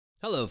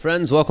Hello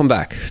friends, welcome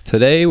back.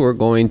 Today we're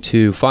going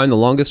to find the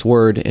longest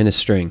word in a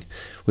string.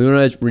 We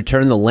want to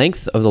return the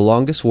length of the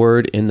longest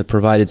word in the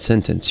provided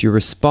sentence. Your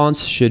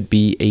response should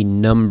be a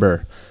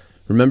number.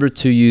 Remember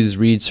to use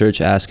read, search,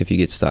 ask if you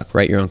get stuck.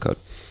 Write your own code.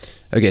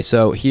 Okay,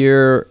 so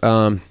here,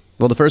 well,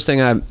 the first thing,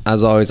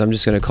 as always, I'm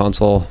just going to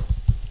console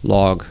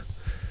log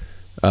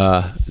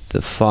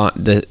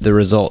the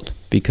result,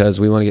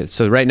 because we want to get,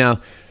 so right now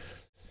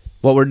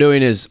what we're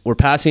doing is we're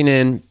passing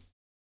in,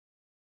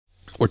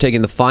 we're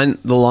taking the find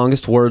the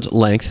longest word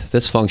length,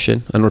 this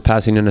function, and we're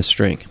passing in a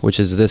string,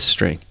 which is this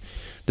string.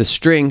 The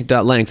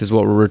string.length is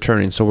what we're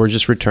returning, so we're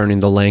just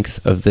returning the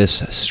length of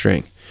this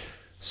string.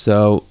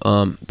 So,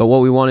 but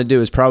what we want to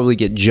do is probably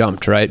get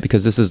jumped, right?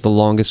 Because this is the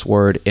longest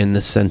word in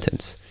the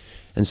sentence.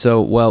 And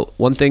so, well,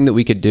 one thing that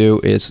we could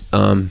do is,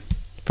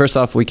 first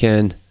off, we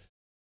can,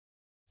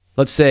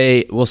 let's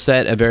say we'll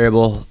set a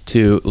variable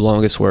to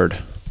longest word.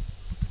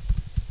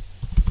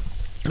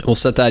 We'll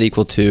set that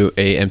equal to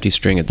a empty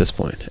string at this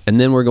point.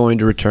 And then we're going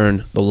to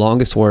return the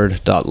longest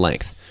word dot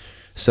length.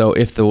 So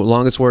if the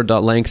longest word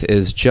dot length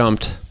is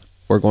jumped,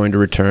 we're going to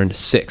return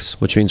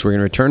 6, which means we're going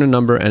to return a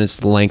number and it's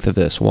the length of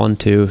this. 1,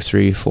 2,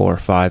 3, 4,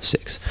 5,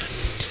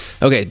 6.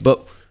 Okay,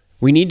 but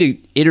we need to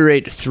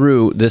iterate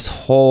through this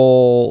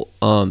whole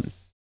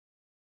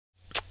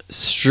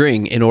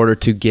string in order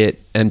to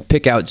get and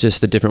pick out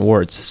just the different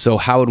words. So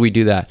how would we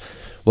do that?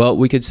 Well,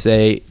 we could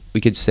say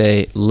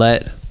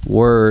let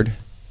word,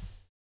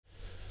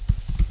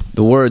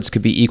 the words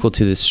could be equal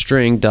to the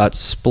string dot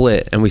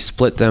split, and we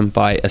split them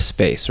by a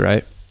space,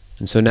 right?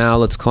 And so now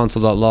let's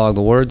console.log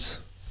the words.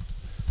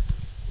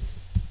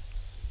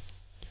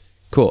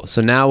 Cool, so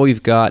now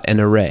we've got an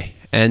array.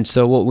 And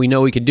so what we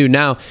know we could do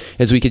now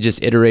is we could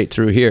just iterate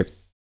through here.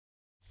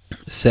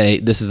 Say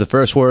this is the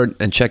first word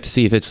and check to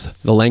see if it's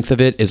the length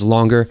of it is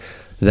longer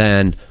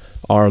than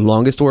our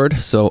longest word.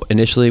 So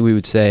initially we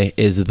would say,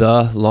 is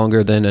the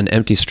longer than an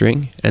empty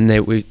string? And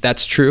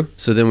that's true.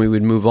 So then we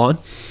would move on,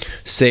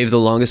 save the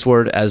longest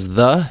word as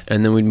the,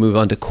 and then we'd move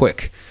on to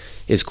quick.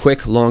 Is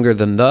quick longer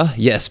than the?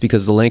 Yes,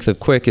 because the length of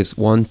quick is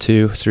 1,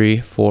 2, 3,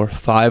 4,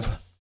 5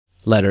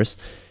 letters,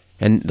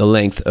 and the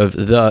length of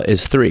the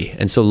is 3.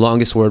 And so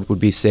longest word would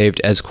be saved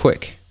as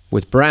quick.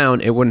 With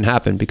brown, it wouldn't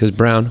happen because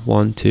brown,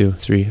 1, 2,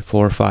 3,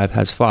 4, 5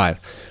 has 5.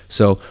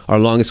 So our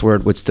longest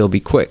word would still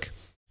be quick.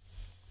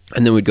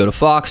 And then we'd go to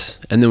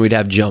fox, and then we'd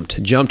have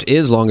jumped. Jumped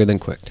is longer than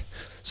quick.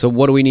 So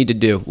what do we need to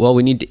do? Well,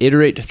 we need to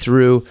iterate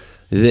through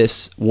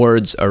this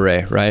words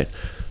array, right?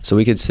 So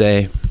we could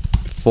say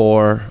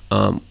for,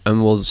 and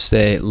we'll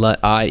say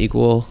let I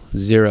equal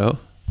 0.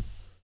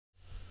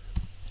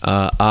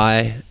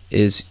 I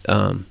is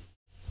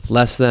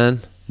less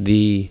than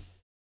the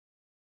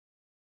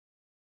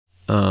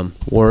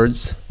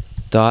words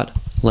dot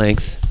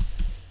length,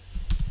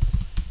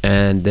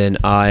 and then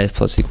I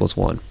plus equals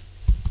 1.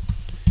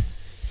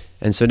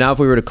 And so now if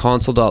we were to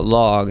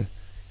console.log,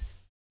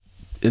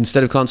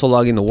 instead of console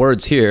logging the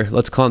words here,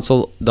 let's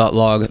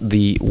console.log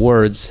the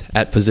words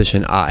at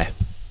position I.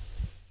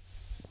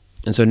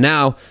 And so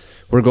now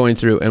we're going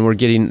through and we're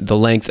getting the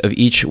length of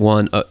each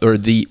one,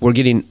 we're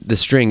getting the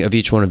string of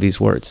each one of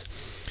these words.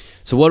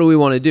 So what do we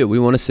want to do? We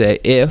want to say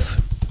if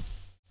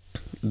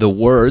the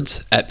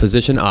words at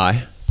position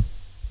I,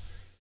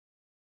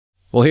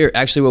 well here,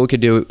 actually what we could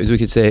do is we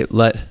could say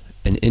let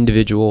an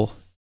individual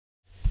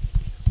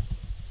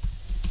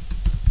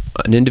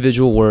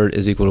word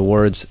is equal to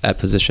words at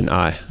position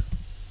I.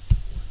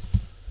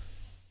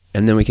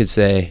 And then we could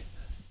say,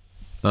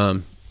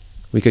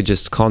 we could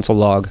just console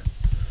log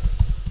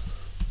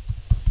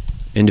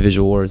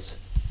individual words.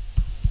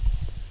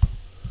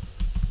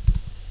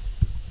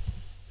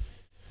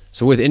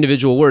 So with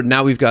individual word,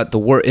 now we've got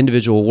the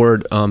individual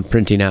word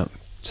printing out.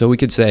 So we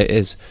could say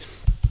is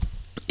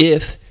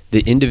if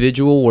the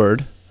individual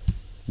word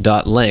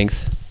dot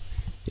length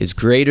is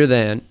greater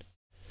than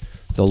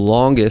the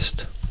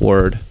longest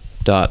word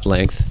dot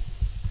length,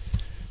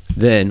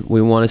 then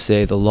we want to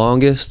say the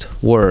longest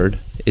word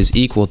is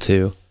equal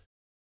to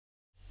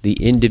the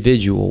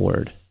individual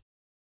word,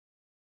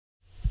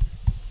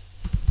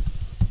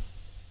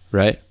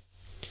 right?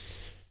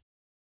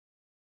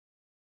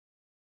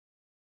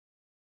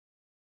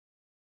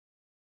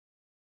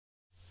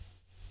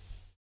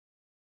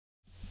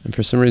 And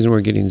for some reason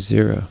we're getting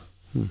 0.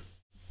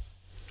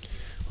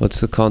 What's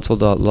the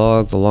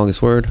console.log the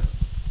longest word?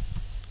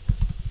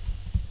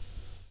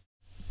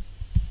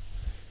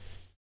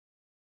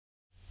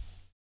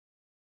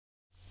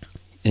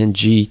 And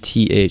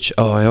GTH.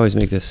 Oh, I always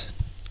make this.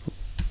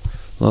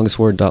 Longest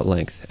word dot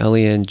length.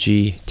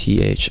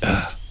 LENGTH.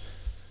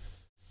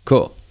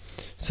 Cool.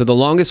 So the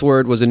longest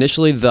word was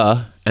initially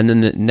the, and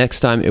then the next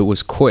time it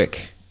was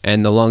quick,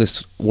 and the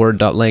longest word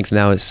dot length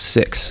now is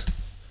 6.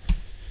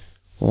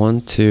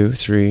 1, 2,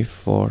 3,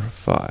 4,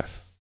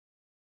 5.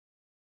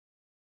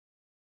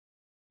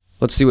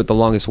 Let's see what the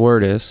longest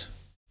word is.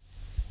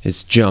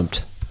 It's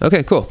jumped.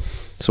 Okay, cool.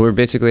 So we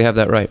basically have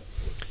that right.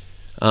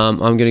 I'm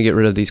going to get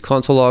rid of these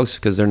console logs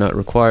because they're not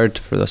required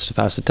for us to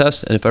pass the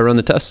test. And if I run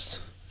the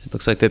test, it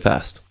looks like they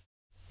passed.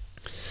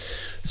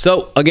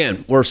 So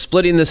again, we're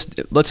splitting this.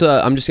 Let's.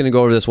 I'm just going to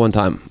go over this one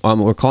time.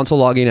 We're console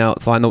logging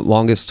out, find the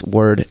longest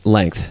word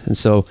length, and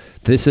so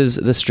this is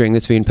the string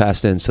that's being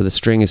passed in. So the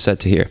string is set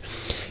to here,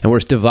 and we're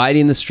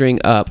dividing the string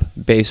up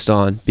based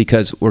on,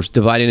 because we're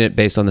dividing it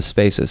based on the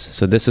spaces.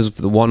 So this is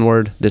the one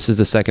word. This is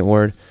the second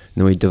word.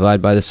 And then we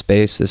divide by the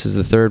space. This is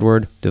the third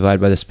word. Divide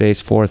by the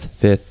space. Fourth,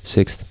 fifth,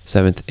 sixth,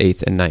 seventh,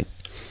 eighth, and ninth.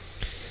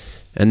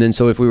 And then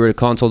so if we were to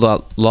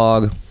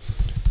console.log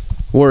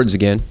words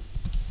again,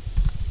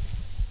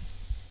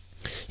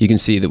 you can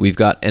see that we've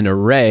got an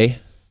array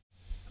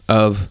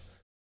of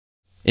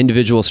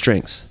individual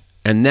strings.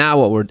 And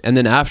now and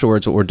then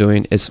afterwards what we're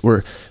doing is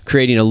we're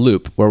creating a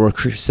loop where we're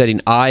setting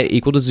I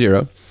equal to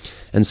 0.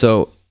 And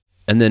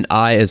then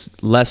I is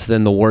less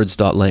than the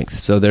words.length.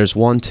 So there's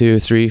 1, 2,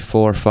 3,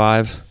 4,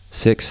 5,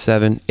 6,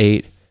 7,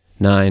 8,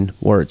 9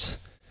 words.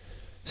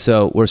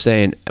 So we're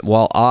saying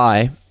while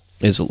I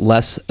is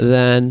less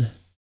than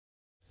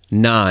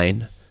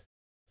 9,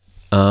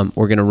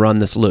 we're going to run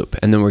this loop,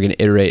 and then we're going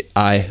to iterate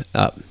I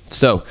up.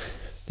 So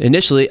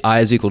initially, I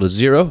is equal to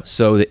 0,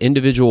 so the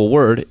individual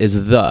word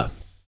is the.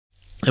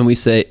 And we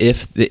say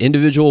if the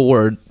individual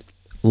word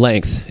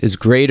length is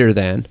greater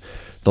than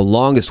the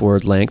longest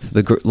word length,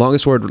 the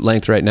longest word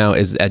length right now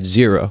is at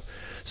 0.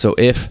 So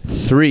if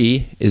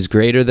 3 is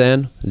greater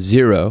than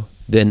 0,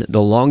 then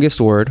the longest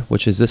word,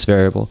 which is this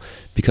variable,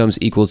 becomes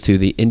equal to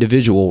the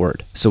individual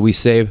word. So we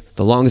say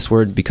the longest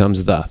word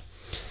becomes the.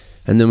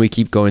 And then we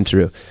keep going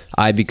through.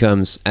 I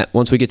becomes,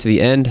 once we get to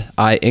the end,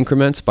 I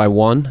increments by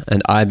 1,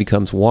 and I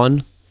becomes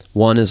 1.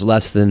 1 is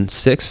less than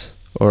 6,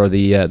 or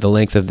the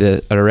length of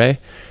the array.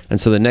 And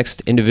so the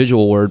next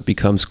individual word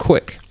becomes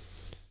quick.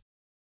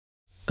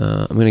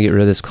 I'm going to get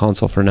rid of this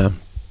console for now.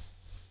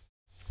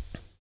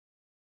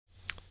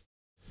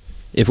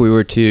 If we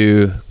were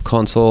to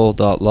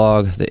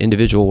console.log the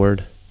individual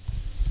word,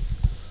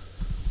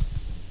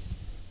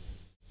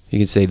 you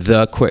could say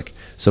the quick.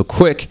 So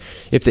quick,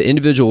 if the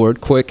individual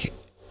word quick,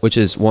 which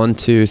is 1,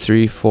 2,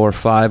 3, 4,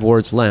 5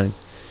 words length,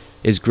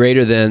 is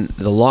greater than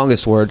the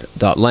longest word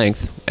dot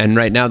length, and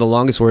right now the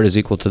longest word is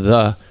equal to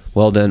the,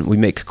 well then we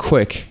make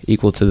quick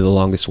equal to the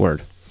longest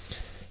word.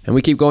 And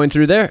we keep going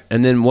through there,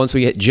 and then once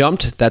we get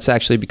jumped, that's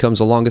actually becomes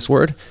the longest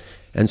word.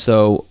 And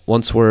so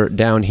once we're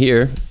down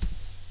here,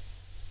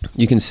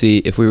 you can see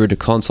if we were to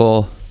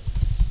console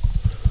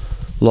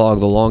log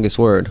the longest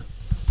word,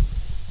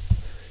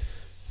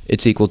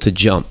 it's equal to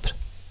jumped.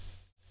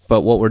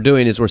 But what we're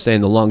doing is we're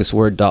saying the longest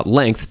word dot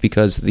length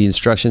because the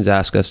instructions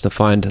ask us to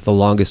find the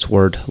longest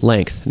word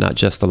length, not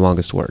just the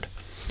longest word.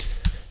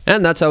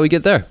 And that's how we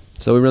get there.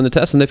 So we run the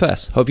test and they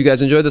pass. Hope you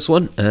guys enjoyed this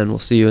one, and we'll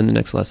see you in the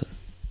next lesson.